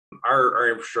our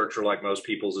infrastructure, like most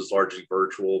people's, is largely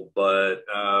virtual, but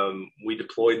we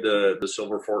deployed the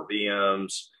Silverfort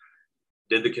VMs,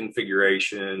 did the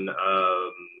configuration,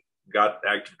 got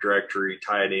Active Directory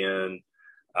tied in,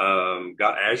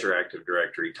 got Azure Active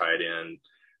Directory tied in,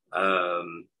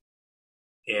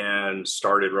 and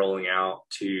started rolling out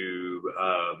to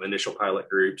initial pilot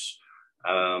groups.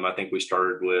 I think we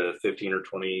started with 15 or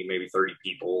 20, maybe 30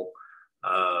 people,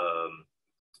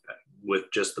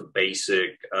 with just the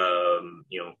basic,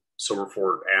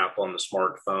 Silverfort app on the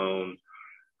smartphone,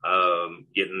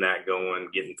 getting that going,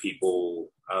 getting people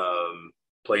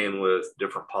playing with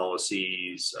different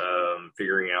policies,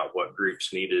 figuring out what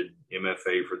groups needed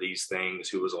MFA for these things,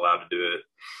 who was allowed to do it.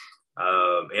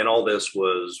 And all this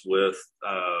was with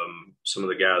some of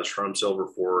the guys from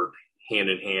Silverfort, hand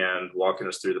in hand, walking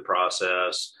us through the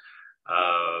process.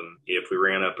 If we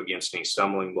ran up against any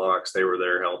stumbling blocks, they were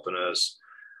there helping us.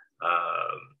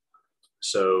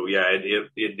 So yeah,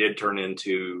 it did turn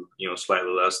into,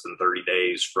 slightly less than 30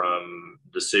 days from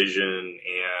decision and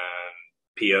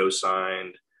PO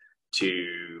signed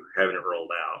to having it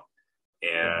rolled out.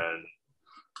 And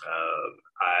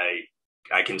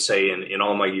I can say in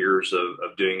all my years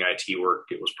of doing IT work,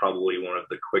 it was probably one of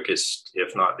the quickest,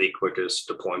 if not the quickest,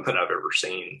 deployment I've ever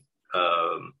seen.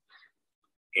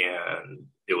 And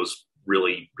it was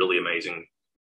really, really amazing